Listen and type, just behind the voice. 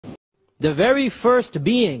The very first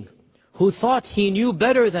being who thought he knew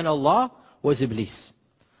better than Allah was Iblis.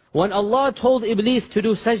 When Allah told Iblis to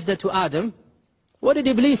do sajda to Adam, what did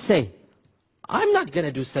Iblis say? I'm not going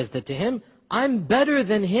to do sajda to him. I'm better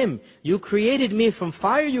than him. You created me from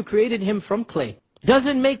fire, you created him from clay.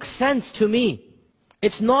 Doesn't make sense to me.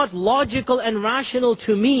 It's not logical and rational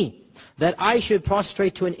to me that I should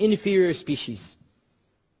prostrate to an inferior species.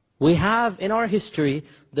 We have in our history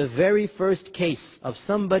the very first case of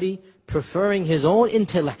somebody preferring his own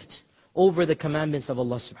intellect over the commandments of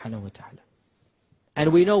Allah subhanahu wa ta'ala.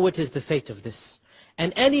 And we know what is the fate of this.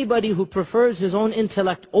 And anybody who prefers his own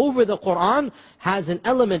intellect over the Qur'an has an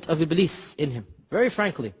element of Iblis in him. Very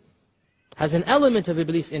frankly, has an element of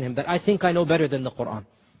Iblis in him that I think I know better than the Qur'an.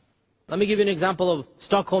 Let me give you an example of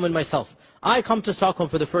Stockholm and myself. I come to Stockholm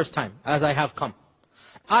for the first time, as I have come.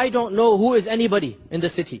 I don't know who is anybody in the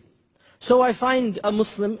city. So I find a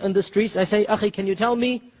Muslim in the streets. I say, Akhi, can you tell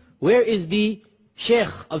me where is the Sheikh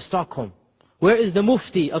of Stockholm? Where is the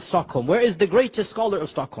Mufti of Stockholm? Where is the greatest scholar of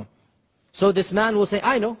Stockholm? So this man will say,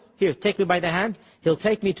 I know. Here, take me by the hand. He'll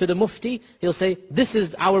take me to the Mufti. He'll say, this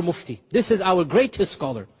is our Mufti. This is our greatest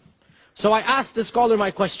scholar. So I ask the scholar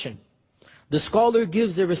my question. The scholar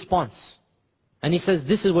gives a response. And he says,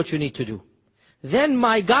 this is what you need to do. Then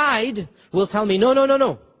my guide will tell me, no, no, no,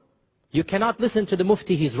 no. You cannot listen to the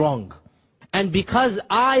Mufti, he's wrong. And because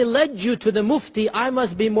I led you to the Mufti, I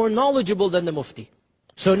must be more knowledgeable than the Mufti.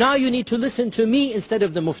 So now you need to listen to me instead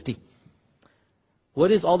of the Mufti.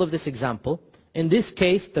 What is all of this example? In this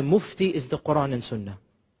case, the Mufti is the Qur'an and Sunnah.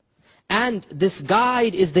 And this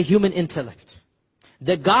guide is the human intellect.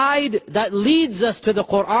 The guide that leads us to the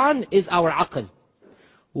Qur'an is our aql.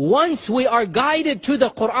 Once we are guided to the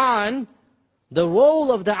Qur'an, the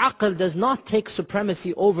role of the aql does not take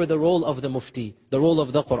supremacy over the role of the Mufti, the role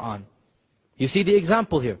of the Qur'an. You see the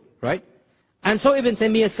example here, right? And so Ibn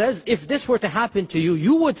Taymiyyah says, if this were to happen to you,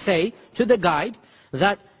 you would say to the guide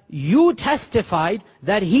that you testified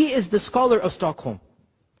that he is the scholar of Stockholm.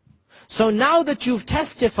 So now that you've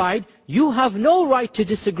testified, you have no right to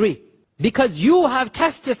disagree. Because you have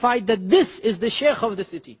testified that this is the Sheikh of the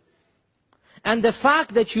city. And the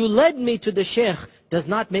fact that you led me to the Sheikh does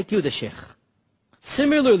not make you the Sheikh.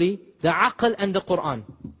 Similarly, the aql and the Qur'an.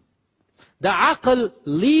 The aql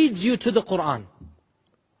leads you to the Qur'an.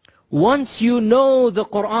 Once you know the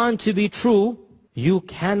Qur'an to be true, you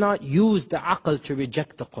cannot use the aql to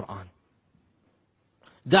reject the Qur'an.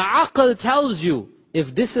 The aql tells you,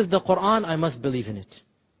 if this is the Qur'an, I must believe in it.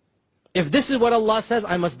 If this is what Allah says,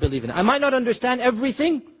 I must believe in it. I might not understand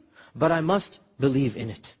everything, but I must believe in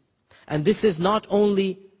it. And this is not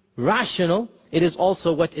only rational, it is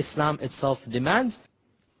also what Islam itself demands.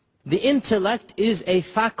 The intellect is a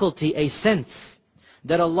faculty, a sense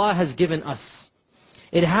that Allah has given us.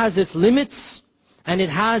 It has its limits and it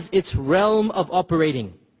has its realm of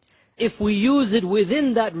operating. If we use it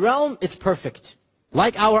within that realm, it's perfect.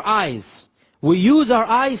 Like our eyes. We use our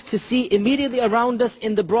eyes to see immediately around us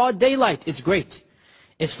in the broad daylight. It's great.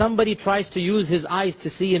 If somebody tries to use his eyes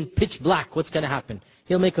to see in pitch black, what's going to happen?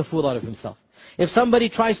 He'll make a fool out of himself. If somebody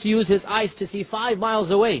tries to use his eyes to see 5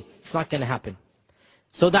 miles away, it's not going to happen.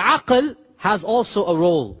 So the aql has also a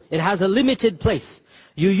role. It has a limited place.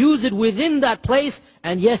 You use it within that place,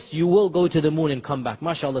 and yes, you will go to the moon and come back.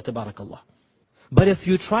 MashaAllah, tabarakallah. But if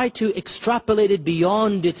you try to extrapolate it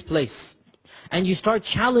beyond its place, and you start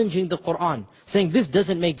challenging the Qur'an, saying this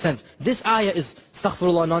doesn't make sense, this ayah is,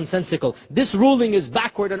 astaghfirullah, nonsensical, this ruling is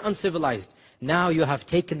backward and uncivilized. Now you have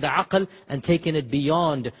taken the aql and taken it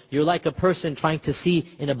beyond. You're like a person trying to see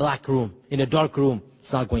in a black room, in a dark room.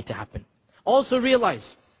 It's not going to happen. Also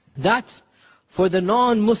realize that for the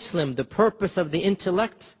non-Muslim, the purpose of the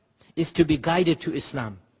intellect is to be guided to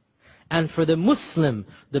Islam. And for the Muslim,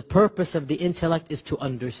 the purpose of the intellect is to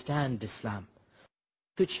understand Islam,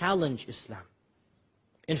 to challenge Islam.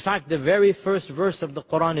 In fact, the very first verse of the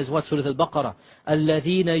Qur'an is what? Surah Al-Baqarah.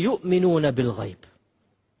 الَّذِينَ يُؤْمِنُونَ بِالْغَيْبِ.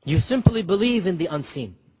 You simply believe in the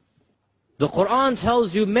unseen. The Qur'an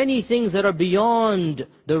tells you many things that are beyond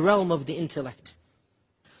the realm of the intellect.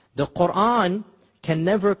 The Qur'an can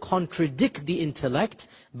never contradict the intellect,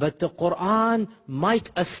 but the Qur'an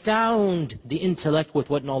might astound the intellect with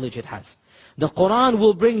what knowledge it has. The Qur'an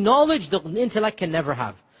will bring knowledge the intellect can never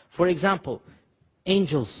have. For example,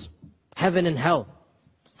 angels, heaven and hell.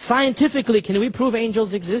 Scientifically, can we prove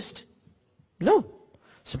angels exist? No.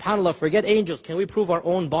 SubhanAllah, forget angels. Can we prove our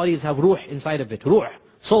own bodies have ruh inside of it? Ruh,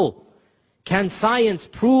 soul. Can science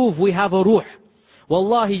prove we have a ruh?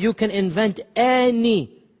 Wallahi, you can invent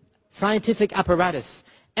any scientific apparatus,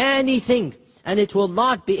 anything, and it will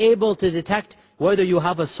not be able to detect whether you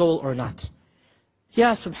have a soul or not.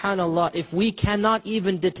 Yeah, subhanallah, if we cannot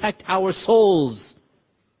even detect our souls,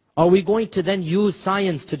 are we going to then use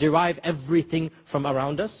science to derive everything from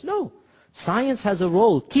around us? No. Science has a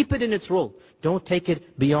role. Keep it in its role. Don't take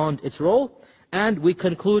it beyond its role. And we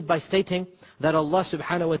conclude by stating that Allah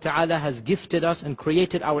subhanahu wa ta'ala has gifted us and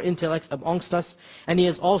created our intellects amongst us. And He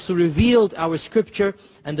has also revealed our scripture.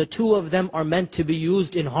 And the two of them are meant to be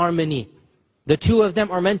used in harmony. The two of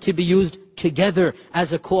them are meant to be used together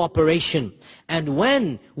as a cooperation. And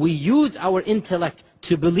when we use our intellect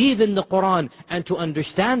to believe in the Qur'an and to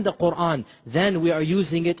understand the Qur'an, then we are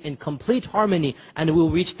using it in complete harmony and we will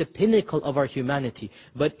reach the pinnacle of our humanity.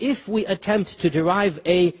 But if we attempt to derive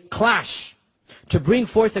a clash, to bring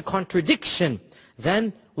forth a contradiction,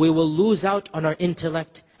 then we will lose out on our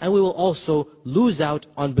intellect and we will also lose out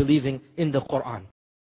on believing in the Qur'an.